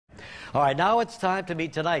All right, now it's time to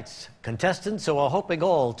meet tonight's contestants who are hoping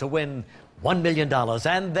all to win $1 million.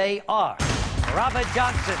 And they are Robert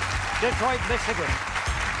Johnson, Detroit, Michigan.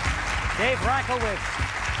 Dave Rakowitz,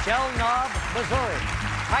 Shell Knob, Missouri.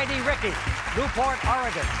 Heidi Rickey, Newport,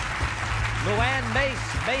 Oregon. Luann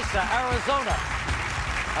Mace, Mesa, Arizona.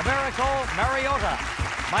 Americo Mariota,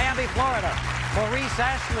 Miami, Florida. Maurice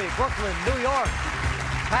Ashley, Brooklyn, New York.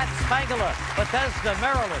 Pat Spangler, Bethesda,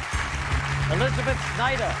 Maryland. Elizabeth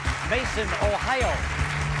Snyder, Mason, Ohio.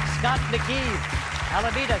 Scott McKeeve,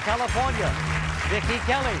 Alameda, California. Vicki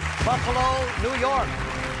Kelly, Buffalo, New York.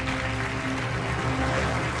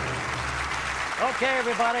 Okay,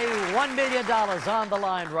 everybody, $1 million on the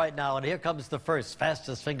line right now, and here comes the first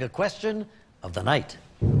fastest finger question of the night.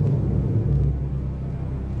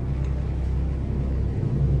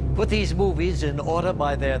 Put these movies in order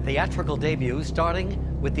by their theatrical debuts,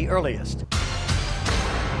 starting with the earliest.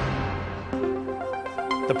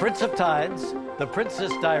 The Prince of Tides, The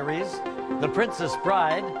Princess Diaries, The Princess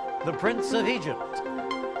Bride, The Prince of Egypt.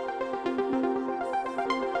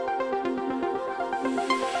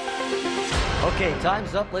 Okay,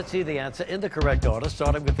 time's up. Let's see the answer in the correct order,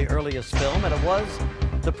 starting with the earliest film, and it was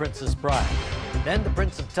The Princess Bride. Then The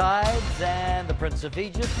Prince of Tides, and The Prince of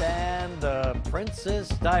Egypt, and The Princess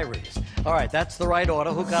Diaries. All right, that's the right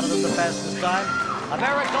order. Who got it in the fastest time?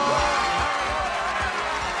 Americo!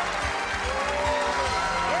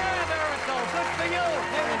 Yeah, Americo, good for you.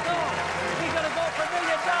 There we go. We're going to go for $1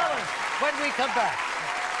 million when we come back.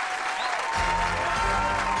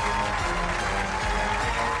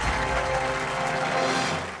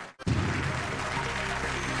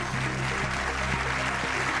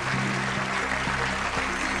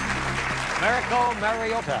 Americo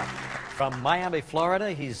Mariota from Miami,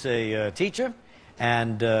 Florida. He's a teacher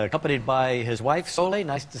and accompanied by his wife, Soleil.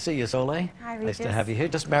 Nice to see you, Soleil. Hi, Regis. Nice to have you here.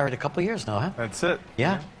 Just married a couple years now, huh? That's it.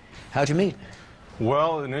 Yeah? How'd you meet?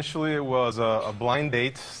 Well, initially it was a blind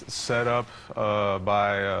date set up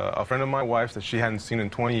by a friend of my wife's that she hadn't seen in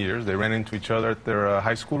 20 years. They ran into each other at their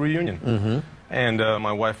high school reunion. Mm-hmm. And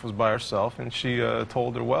my wife was by herself, and she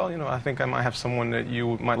told her, well, you know, I think I might have someone that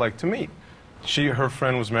you might like to meet. Her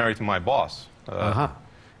friend was married to my boss.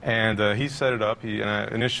 And he set it up.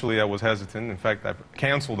 Initially I was hesitant. In fact, I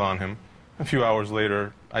canceled on him. A few hours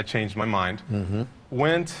later, I changed my mind. Mm-hmm.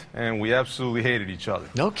 Went, and we absolutely hated each other.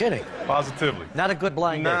 No kidding. Positively. Not a good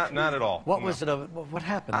blind date. Not at all. What was it? What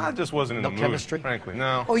happened? I just wasn't in the mood. No chemistry? Frankly,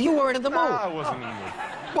 no. Oh, you weren't in the mood? I wasn't in the mood.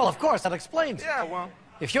 Well, of course, that explains it. Yeah, well.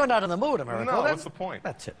 If you're not in the mood, Americo, no, what's the point?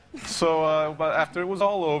 That's it. So, but after it was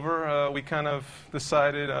all over, we kind of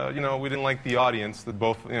decided, you know, we didn't like the audience that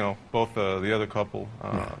both the other couple.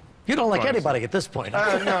 You don't like anybody at this point.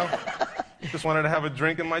 No. Just wanted to have a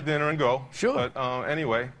drink and my dinner and go. Sure. But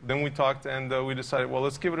anyway, then we talked and we decided, well,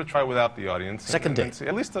 let's give it a try without the audience. Second date. See,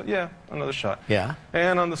 at least, yeah, another shot. Yeah.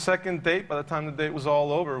 And on the second date, by the time the date was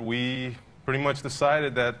all over, we pretty much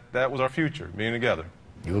decided that that was our future, being together.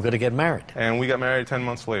 You were going to get married. And we got married 10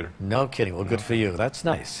 months later. No kidding. Well, good for you. That's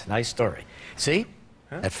nice. Nice story. See?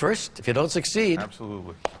 Yeah. At first, if you don't succeed,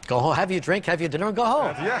 absolutely. Go home, have your drink, have your dinner, and go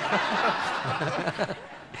home. Yeah.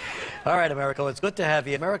 All right, Americo, it's good to have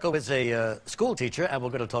you. Americo is a school teacher, and we're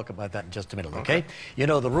going to talk about that in just a minute, okay? You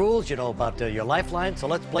know the rules, you know about your lifeline, so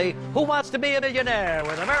let's play Who Wants to Be a Millionaire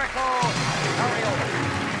with Americo Mariota.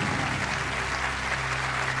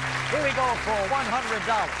 Here we go for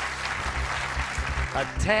 $100. A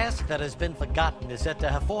task that has been forgotten is said to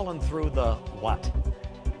have fallen through the what?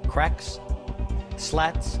 Cracks,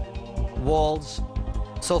 slats, walls,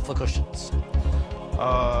 sofa cushions.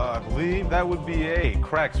 I believe that would be A,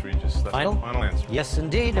 cracks, Regis. That's Final? The final answer. Yes,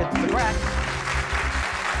 indeed, it's the cracks.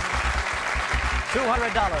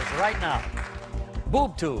 $200 right now.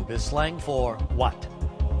 Boob tube is slang for what?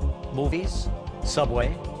 Movies,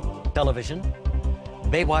 Subway, television,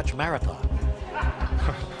 Baywatch Marathon.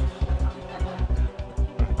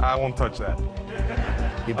 I won't touch that.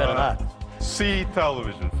 You better not. C,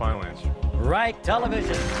 television. Final answer. Right,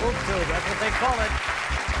 television. Boob tube, that's what they call it.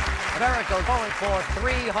 Americo going for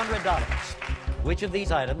 $300. Which of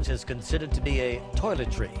these items is considered to be a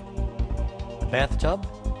toiletry? Bathtub,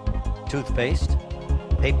 toothpaste,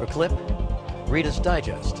 paperclip, Reader's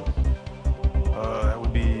Digest. That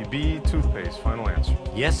would be B, toothpaste. Final answer.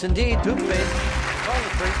 Yes, indeed, toothpaste,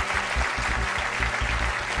 toiletry.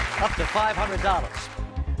 Up to $500.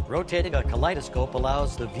 Rotating a kaleidoscope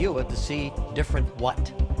allows the viewer to see different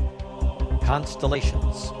what?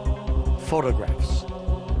 Constellations, photographs,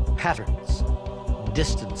 patterns,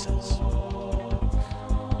 distances.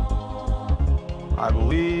 I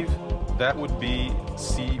believe that would be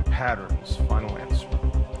C, patterns. Final answer.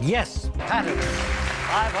 Yes, patterns.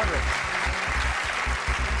 500.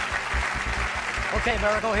 Okay,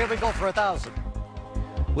 Americo, here we go for 1,000.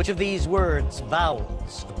 Which of these words,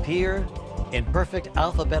 vowels, appear in perfect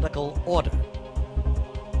alphabetical order?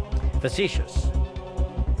 Facetious,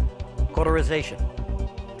 cauterization,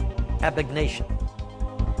 abnegation,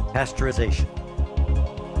 pasteurization.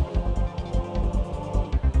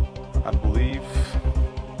 I believe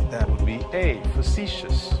that would be A,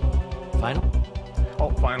 facetious. Final?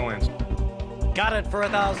 Oh, final answer. Got it for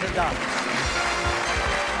 $1,000.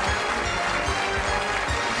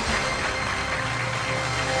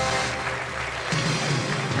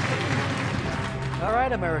 All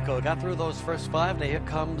right, Americo, got through those first 5. Now here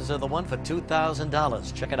comes the one for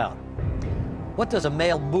 $2,000. Check it out. What does a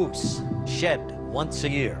male moose shed once a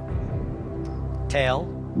year? Tail,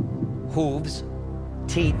 hooves,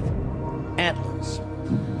 teeth, antlers.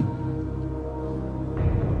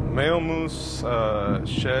 Male moose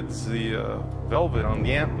sheds the velvet on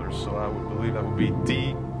the antlers, so I would believe that would be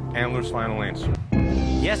D, antlers. Final answer.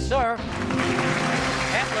 Yes, sir.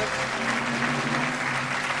 Antlers.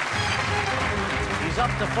 He's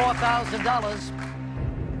up to $4,000.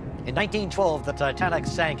 In 1912, the Titanic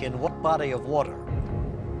sank in what body of water?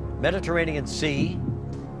 Mediterranean Sea,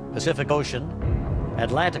 Pacific Ocean,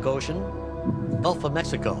 Atlantic Ocean, Gulf of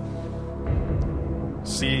Mexico.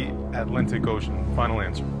 C, Atlantic Ocean. Final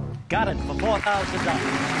answer. Got it for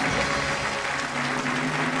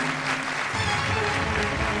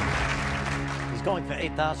 $4,000. He's going for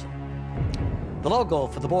 $8,000. The logo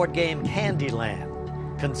for the board game Candyland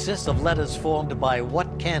consists of letters formed by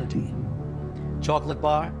what candy? Chocolate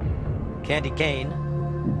bar, candy cane,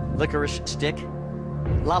 licorice stick,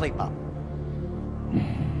 lollipop.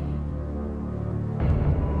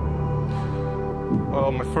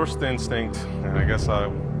 Well, my first instinct, and I guess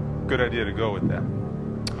good idea to go with that.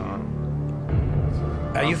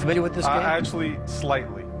 Are you familiar with this game? Actually,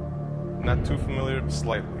 slightly. Not too familiar, but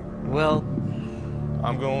slightly. Well,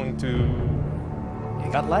 I'm going to...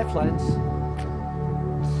 you got lifelines.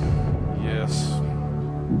 Yes.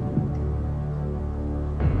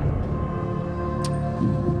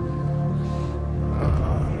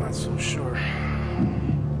 I'm not so sure.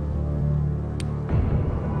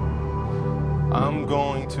 I'm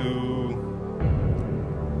going to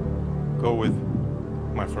go with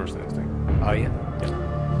my first instinct. Are you?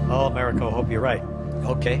 Yeah. Oh, Americo, hope you're right.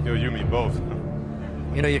 Okay. You and me both.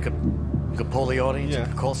 You know, you could poll the audience, Yeah. you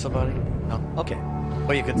could call somebody. No? Okay.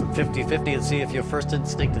 Or you could 50-50 and see if your first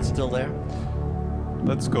instinct is still there.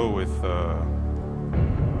 Let's go with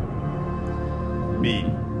B,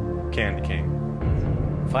 candy cane.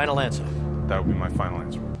 Final answer. That would be my final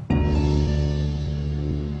answer.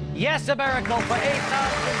 Yes, Americo, for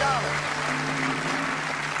 $8,000.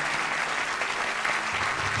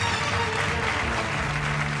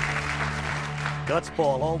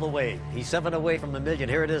 Gutsball all the way. He's 7 away from $1 million.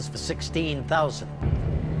 Here it is for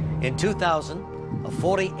 $16,000. In 2000, a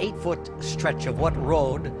 48-foot stretch of what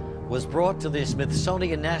road was brought to the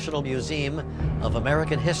Smithsonian National Museum of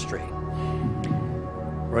American History?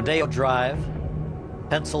 Rodeo Drive,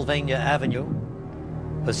 Pennsylvania Avenue,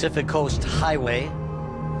 Pacific Coast Highway,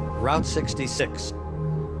 Route 66.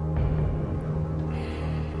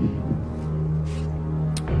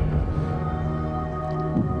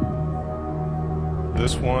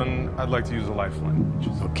 This one, I'd like to use a lifeline.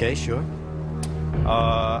 Okay, sure.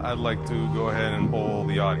 I'd like to go ahead and poll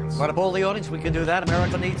the audience. Want to poll the audience? We can do that.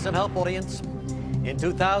 America needs some help, audience. In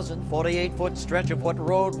 2000, 48-foot stretch of what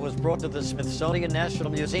road was brought to the Smithsonian National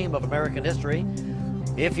Museum of American History?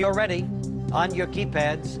 If you're ready, on your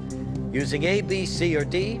keypads, using A, B, C, or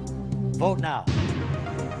D, vote now.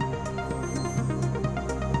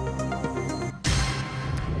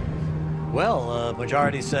 Well,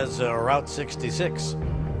 majority says Route 66.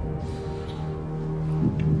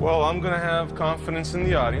 Well, I'm going to have confidence in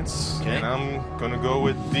the audience, Okay. and I'm going to go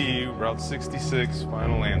with D, Route 66,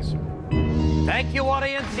 final answer. Thank you,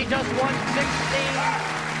 audience. He just won $16,000.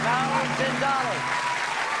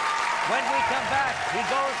 When we come back, he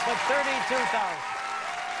goes for $32,000.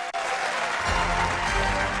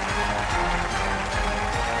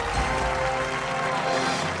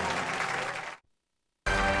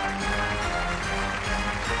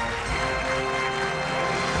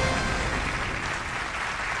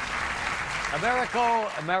 Americo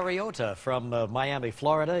Mariota from Miami,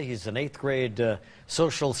 Florida. He's an 8th grade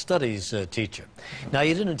social studies teacher. Now,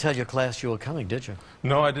 you didn't tell your class you were coming, did you?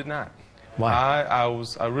 No, I did not. Why?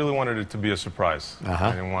 I really wanted it to be a surprise. Uh-huh.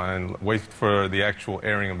 I didn't want to wait for the actual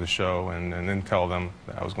airing of the show and then tell them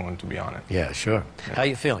that I was going to be on it. Yeah, sure. How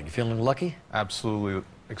you feeling? You feeling lucky? Absolutely,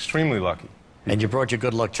 extremely lucky. And you brought your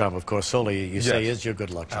good luck charm, of course. Soli, you say, Yes. is your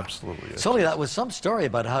good luck charm. Absolutely, yes. Soli, that was some story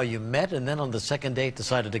about how you met and then on the second date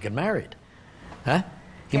decided to get married. Huh?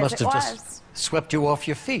 He Yes, must it have was. just swept you off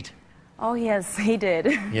your feet. Oh, yes, he did.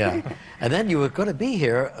 Yeah. And then you were going to be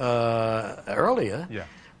here earlier. Yeah.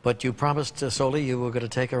 But you promised Soli you were going to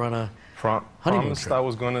take her on a honeymoon Promised trip. I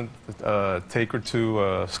was going to take her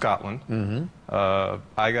to Scotland.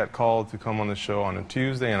 I got called to come on the show on a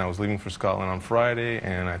Tuesday, and I was leaving for Scotland on Friday,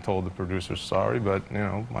 and I told the producer, sorry, but, you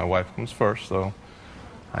know, my wife comes first, so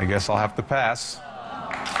I guess I'll have to pass.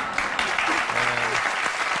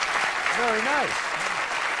 Very nice.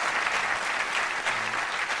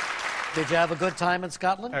 Did you have a good time in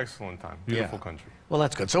Scotland? Excellent time. Beautiful country. Well,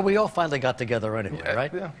 that's good. So we all finally got together anyway,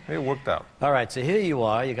 right? Yeah, it worked out. All right, so here you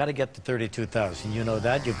are. You got to get to 32,000. You know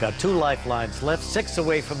that. You've got 2 lifelines left, 6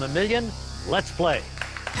 away from the million. Let's play.